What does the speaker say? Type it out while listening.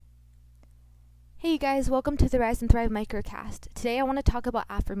Hey you guys, welcome to the Rise and Thrive Microcast. Today I want to talk about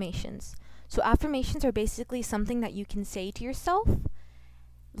affirmations. So, affirmations are basically something that you can say to yourself,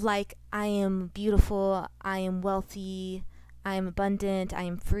 like, I am beautiful, I am wealthy, I am abundant, I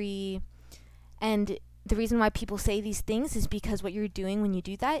am free. And the reason why people say these things is because what you're doing when you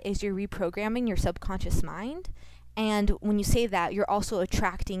do that is you're reprogramming your subconscious mind. And when you say that, you're also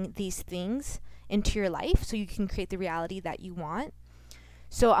attracting these things into your life so you can create the reality that you want.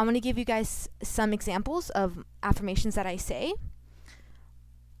 So I'm going to give you guys some examples of affirmations that I say.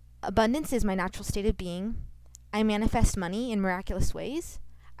 Abundance is my natural state of being. I manifest money in miraculous ways.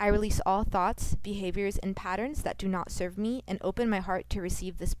 I release all thoughts, behaviors, and patterns that do not serve me and open my heart to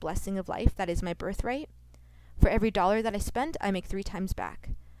receive this blessing of life that is my birthright. For every dollar that I spend, I make 3 times back.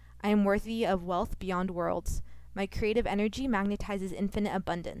 I am worthy of wealth beyond worlds. My creative energy magnetizes infinite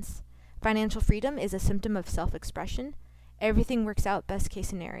abundance. Financial freedom is a symptom of self-expression. Everything works out, best case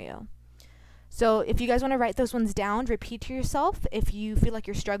scenario. So if you guys want to write those ones down, repeat to yourself if you feel like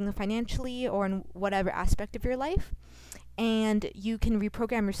you're struggling financially or in whatever aspect of your life. And you can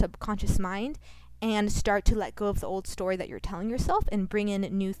reprogram your subconscious mind and start to let go of the old story that you're telling yourself and bring in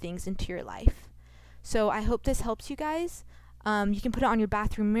new things into your life. So I hope this helps you guys. You can put it on your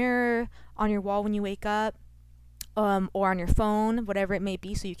bathroom mirror, on your wall when you wake up, or on your phone, whatever it may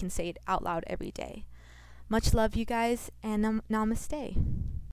be, so you can say it out loud every day. Much love, you guys, and namaste.